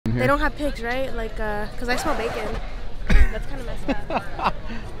They don't have pigs, right? Like, cause I smell bacon. That's kind of messed up.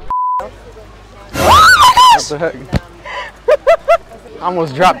 What the heck? I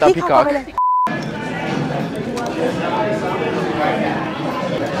almost dropped that peacock.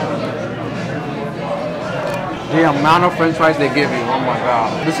 The amount of french fries they give you, oh my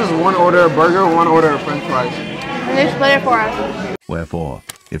god. This is one order of burger, one order of french fries. And they split it for us. Wherefore,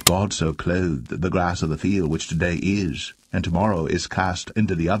 if God so clothed the grass of the field which today is, and tomorrow is cast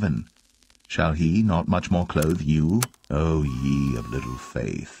into the oven, shall he not much more clothe you, O ye of little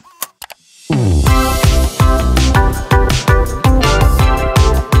faith?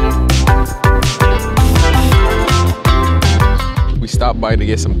 We stopped by to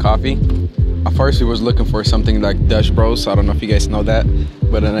get some coffee. At first we was looking for something like Dutch Bros. I don't know if you guys know that,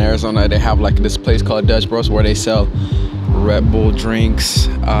 but in Arizona they have like this place called Dutch Bros where they sell Red Bull drinks,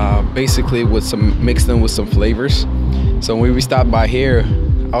 basically with some mixed in with some flavors. So when we stopped by here,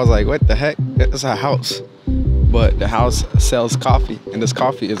 I was like, what the heck? It's a house, but the house sells coffee, and this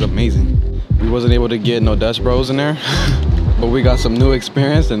coffee is amazing. We wasn't able to get no Dutch Bros in there, but we got some new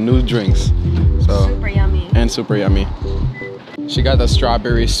experience and new drinks. So super yummy. And super yummy. She got the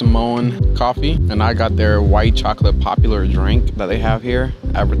strawberry Simone coffee, and I got their white chocolate popular drink that they have here,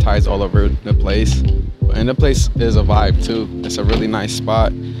 advertised all over the place. And the place is a vibe too. It's a really nice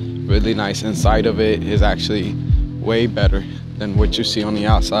spot, really nice. Inside of it is actually way better than what you see on the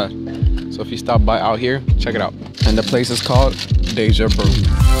outside. So if you stop by out here, check it out. And the place is called Deja Brew.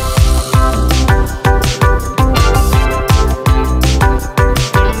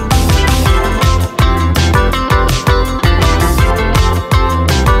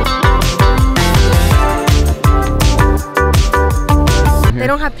 They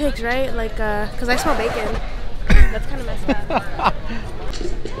don't have pigs, right? Like, cause I smell bacon. That's kind of messed up.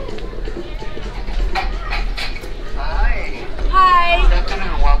 Hi. Hi. Good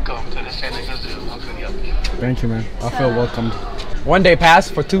afternoon. Welcome to the San Diego Zoo. How can we help you? Thank you, man. I feel welcomed. One day pass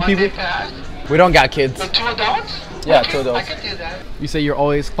for two people? Pass. We don't got kids. So 2 adults? Yeah, okay, 2 adults. I can do that. You say you're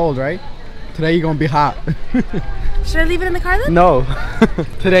always cold, right? Today you're gonna be hot. Should I leave it in the car then? No.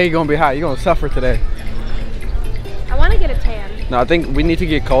 Today you're gonna be hot. You're gonna suffer today. I want to get a tan. No, I think we need to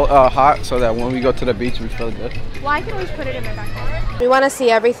get cold, hot so that when we go to the beach we feel good. Well, I can always put it in my backpack. We want to see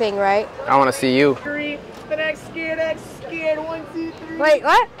everything, right? I want to see you. The next scared, 1, 2, 3. Wait,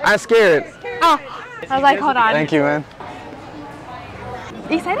 what? I'm scared. Oh, I was like, hold on. Thank you, man. Are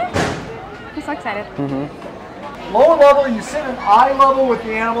you excited? I'm so excited. Lower level, you sit in eye level with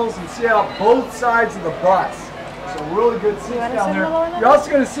the animals and see out both sides of the bus. So really good seats down there. You're also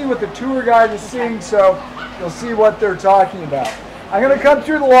going to see what the tour guide is seeing, so you'll see what they're talking about. I'm going to come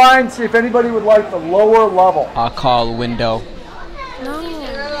through the line, see if anybody would like the lower level. I'll call window. No.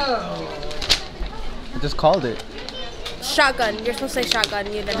 I just called it. Shotgun. You're supposed to say shotgun.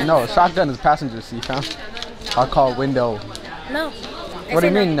 You didn't. No, shotgun is passenger seat, huh? I'll call window. No. What do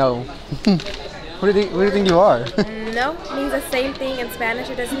you mean, no? What do you think you are? No means the same thing in Spanish.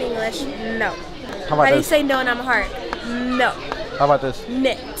 It does in English. No. How about How do you this? say no and I'm heart? No. How about this?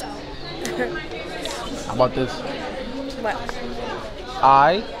 Knit. How about this? What?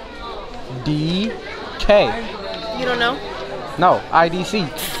 I-D-K. You don't know? No, IDC.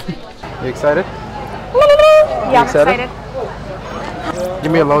 You excited? Yeah, I'm excited? excited.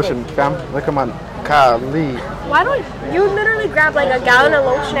 Give me a lotion, fam. Look at my golly. Why don't you literally grab like a gallon of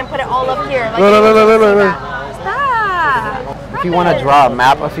lotion and put it all up here? Like Look. Stop. If you want to draw a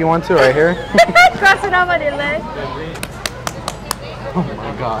map, if you want to, right here. Cross it off on your leg. Oh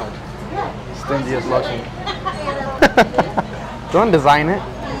my god. Stingiest lotion. Don't design it.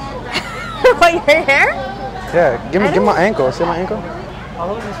 What, your hair? Yeah, give me my ankle. See my ankle?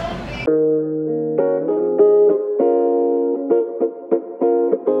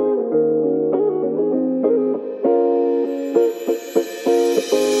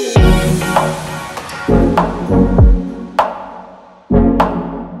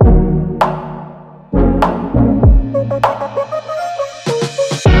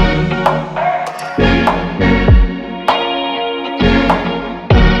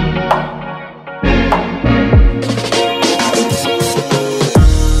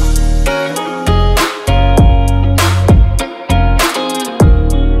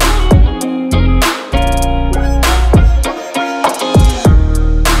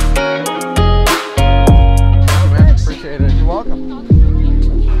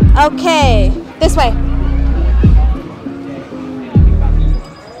 Okay, this way.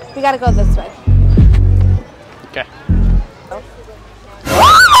 We gotta go this way. Okay.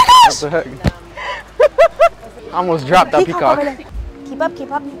 What the heck? I almost dropped that peacock. Keep up,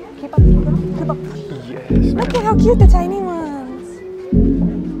 keep up, keep up, keep up, keep up. Yes, Look at how cute the tiny ones.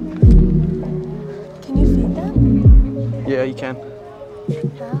 yeah, you can.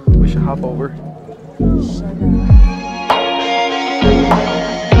 We should hop over.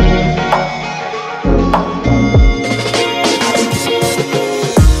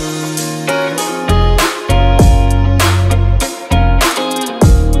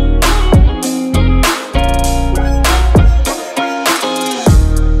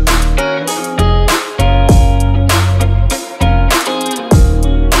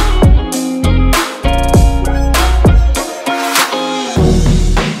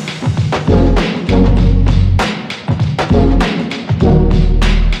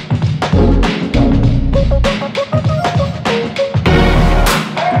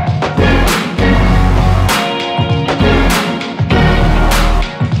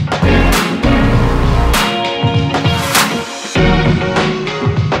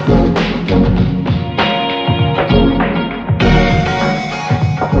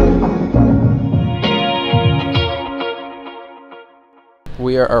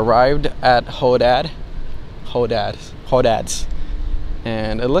 We are arrived at Hodad's,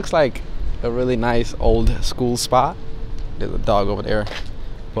 and it looks like a really nice old school spot. There's a dog over there,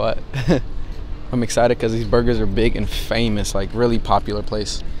 but I'm excited because these burgers are big and famous, like really popular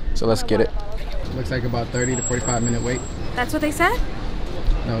place. So let's get it. Looks like about 30 to 45 minute wait. That's what they said?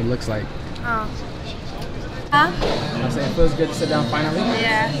 No, it looks like. Oh. Huh? I'm saying it feels good to sit down finally.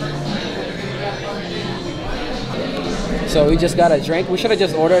 Yeah. So we just got a drink. We should have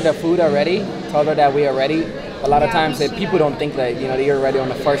just ordered the food already. Told her that we are ready. A lot of times that people don't think that, you know, that you're ready on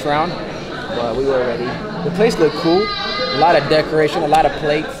the first round, but we were ready. The place looked cool. A lot of decoration, a lot of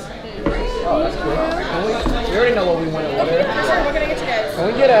plates. Oh, that's cool. We already know what we want to order. We're gonna get you guys. Can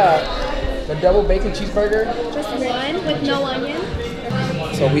we get the double bacon cheeseburger? Just one with no onion.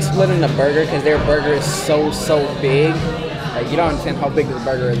 So we split in the burger because their burger is so big. Like, you don't understand how big this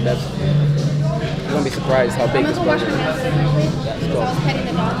burger is. You're gonna be surprised how big this burger is. Let's go.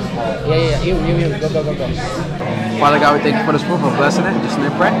 Yeah. You. Go. Father God, we thank you for this food, for blessing it. Just in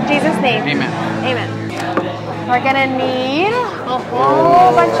your prayer. In Jesus' name. Amen. Amen. We're gonna need a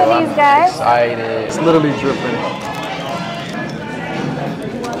whole bunch of these guys. Excited. It's literally dripping.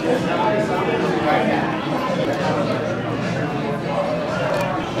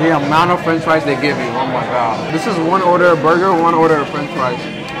 The amount of french fries they give you, oh my god. This is one order of burger, one order of french fries.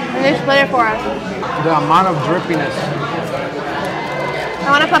 And they split it for us. The amount of drippiness. I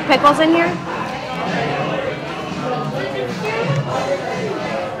want to put pickles in here.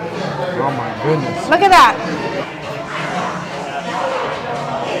 Oh my goodness. Look at that.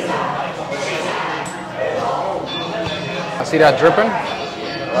 I see that dripping?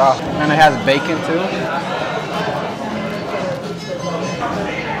 And it has bacon too.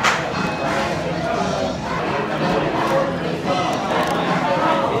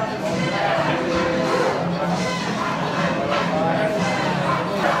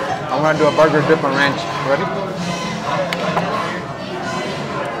 I'm gonna do a burger dip and ranch. Ready?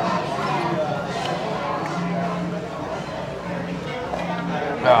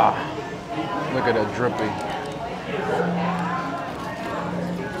 Look at that dripping.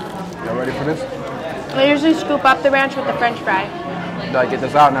 Y'all ready for this? I usually scoop up the ranch with the french fry. Gotta get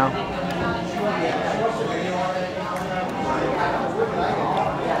this out now.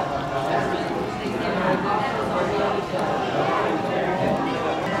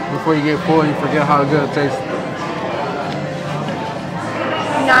 Before you get full and you forget how good it tastes. 9.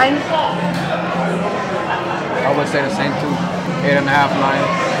 I would say the same too. 8.5,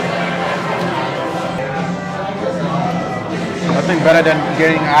 9. Nothing better than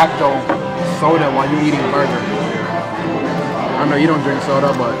getting Acto soda while you're eating a burger. I know you don't drink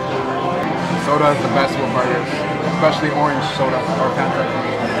soda, but soda is the best with burgers. Especially orange soda or Fanta.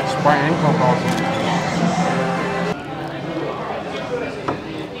 Sprite and Coke also.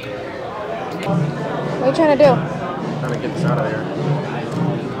 What are you trying to do? Trying to get this out of here.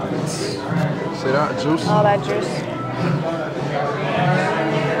 See that juice? All that juice.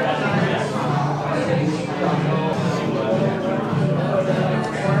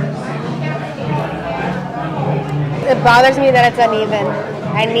 It bothers me that it's uneven.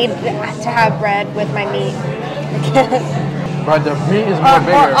 I need to have bread with my meat. But the meat is more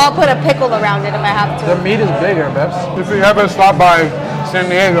bigger. Or I'll put a pickle around it if I have to. The meat is bigger, Bebs. If you ever stop by San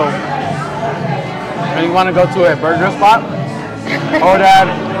Diego and you want to go to a burger spot, Hodad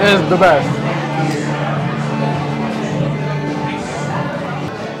is the best.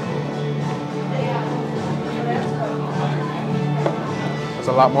 That's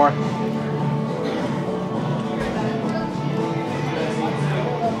a lot more.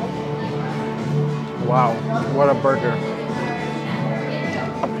 Wow, what a burger.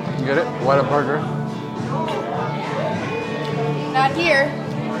 You get it? What a burger. got here.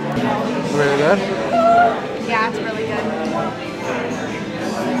 Really good? Yeah, it's really good.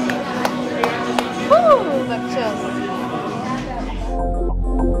 Woo, look chill.